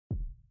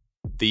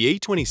The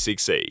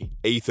E26C,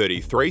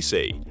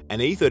 E33C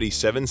and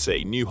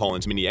E37C New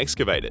Holland mini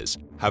excavators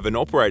have an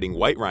operating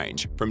weight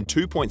range from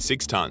 2.6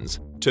 tonnes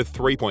to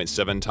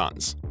 3.7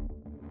 tonnes.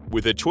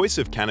 With a choice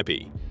of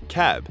canopy,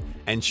 cab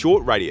and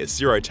short radius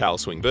zero tail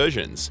swing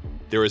versions,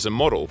 there is a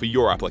model for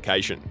your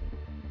application.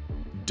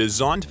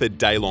 Designed for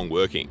day-long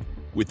working,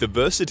 with the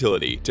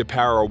versatility to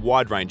power a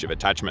wide range of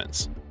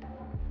attachments.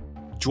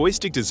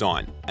 Joystick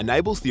design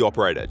enables the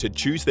operator to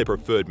choose their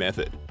preferred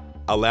method,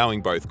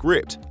 allowing both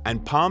gripped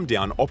and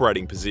palm-down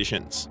operating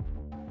positions.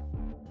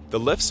 The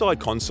left side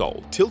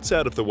console tilts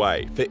out of the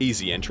way for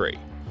easy entry,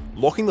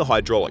 locking the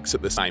hydraulics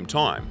at the same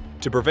time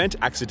to prevent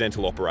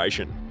accidental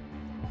operation.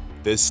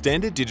 The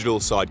standard digital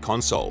side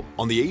console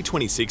on the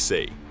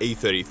E26C,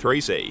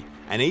 E33C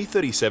and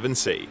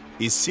E37C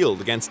is sealed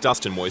against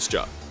dust and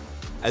moisture,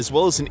 as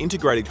well as an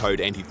integrated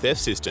code anti-theft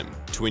system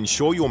to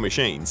ensure your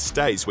machine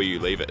stays where you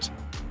leave it.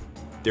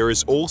 There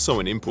is also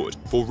an input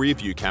for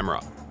rear-view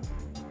camera.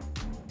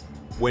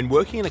 When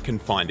working in a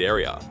confined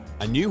area,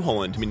 a New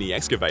Holland mini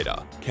excavator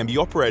can be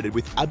operated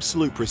with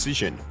absolute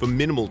precision for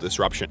minimal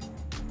disruption.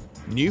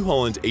 New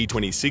Holland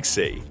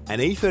E26C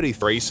and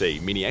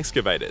E33C mini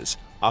excavators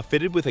are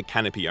fitted with a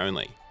canopy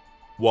only,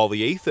 while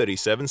the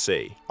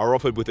E37C are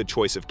offered with a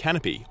choice of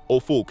canopy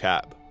or full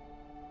cab.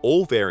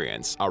 All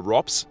variants are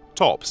ROPS,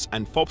 TOPS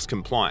and FOPS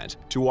compliant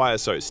to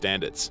ISO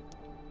standards.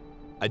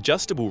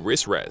 Adjustable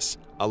wrist rests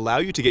allow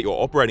you to get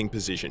your operating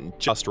position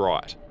just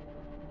right.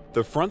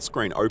 The front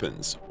screen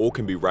opens or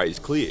can be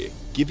raised clear,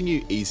 giving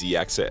you easy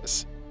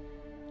access.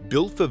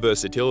 Built for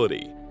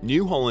versatility,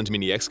 New Holland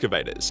mini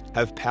excavators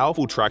have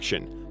powerful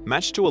traction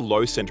matched to a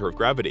low centre of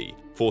gravity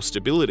for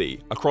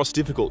stability across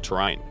difficult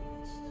terrain.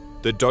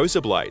 The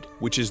dozer blade,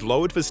 which is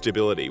lowered for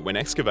stability when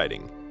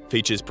excavating,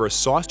 features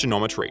precise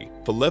geometry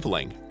for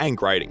levelling and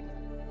grading.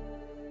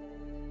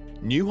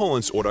 New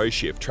Holland's auto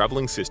shift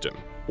travelling system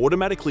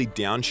automatically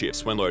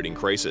downshifts when load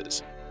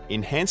increases,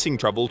 enhancing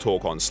travel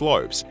torque on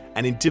slopes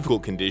and in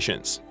difficult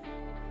conditions,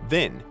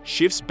 then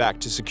shifts back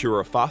to secure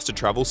a faster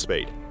travel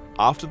speed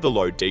after the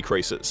load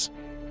decreases.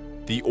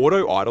 The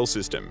auto idle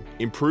system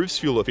improves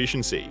fuel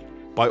efficiency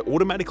by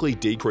automatically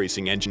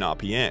decreasing engine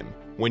RPM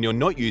when you're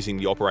not using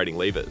the operating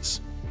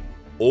levers.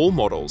 All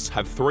models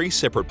have 3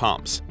 separate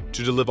pumps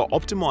to deliver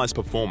optimised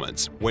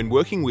performance when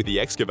working with the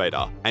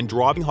excavator and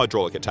driving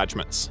hydraulic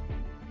attachments.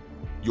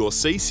 Your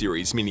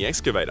C-Series mini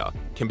excavator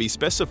can be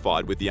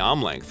specified with the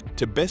arm length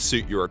to best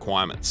suit your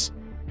requirements.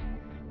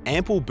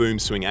 Ample boom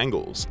swing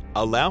angles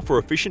allow for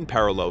efficient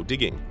parallel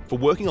digging for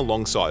working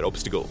alongside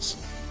obstacles.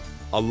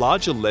 A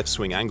larger left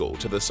swing angle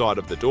to the side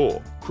of the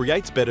door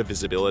creates better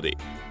visibility.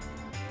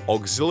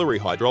 Auxiliary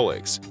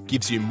hydraulics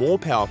gives you more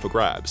power for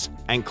grabs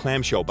and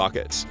clamshell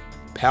buckets,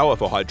 power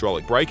for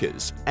hydraulic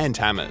breakers and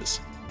hammers.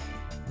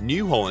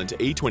 New Holland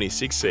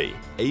E26C,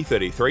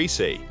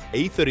 E33C,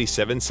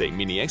 E37C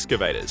mini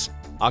excavators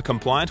are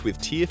compliant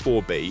with Tier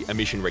 4B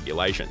emission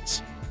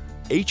regulations.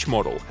 Each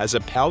model has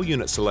a power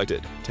unit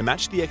selected to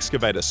match the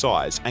excavator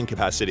size and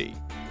capacity.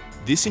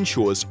 This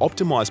ensures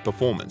optimised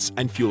performance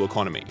and fuel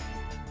economy.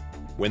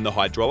 When the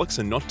hydraulics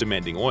are not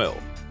demanding oil,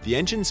 the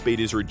engine speed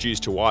is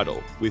reduced to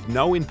idle with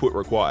no input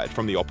required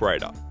from the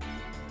operator.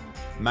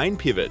 Main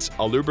pivots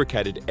are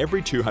lubricated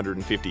every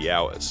 250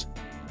 hours.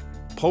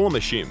 Polymer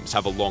shims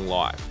have a long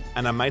life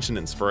and are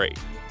maintenance-free.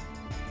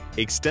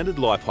 Extended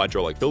life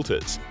hydraulic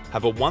filters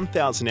have a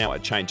 1,000 hour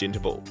change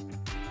interval.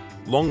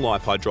 Long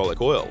life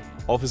hydraulic oil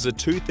offers a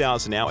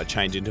 2,000 hour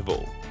change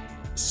interval.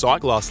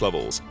 Sight glass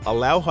levels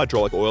allow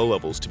hydraulic oil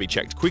levels to be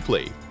checked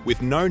quickly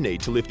with no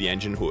need to lift the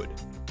engine hood.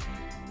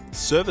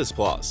 Service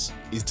Plus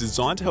is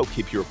designed to help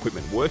keep your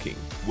equipment working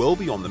well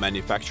beyond the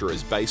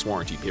manufacturer's base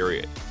warranty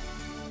period.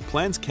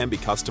 Plans can be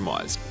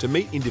customised to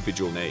meet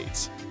individual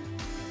needs.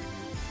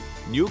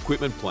 New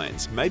equipment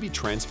plans may be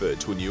transferred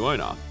to a new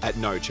owner at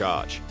no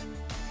charge.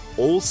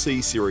 All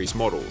C-Series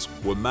models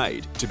were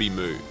made to be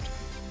moved.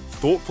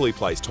 Thoughtfully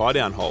placed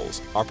tie-down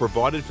holes are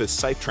provided for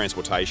safe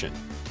transportation.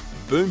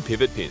 Boom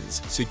pivot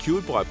pins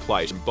secured by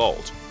plate and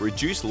bolt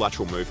reduce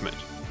lateral movement.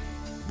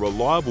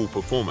 Reliable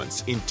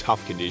performance in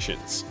tough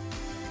conditions.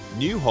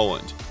 New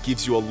Holland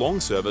gives you a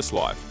long service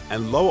life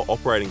and lower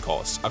operating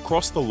costs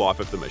across the life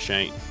of the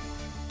machine.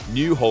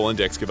 New Holland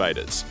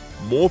excavators.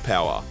 More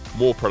power,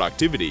 more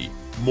productivity,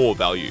 more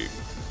value.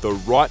 The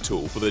right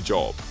tool for the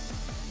job.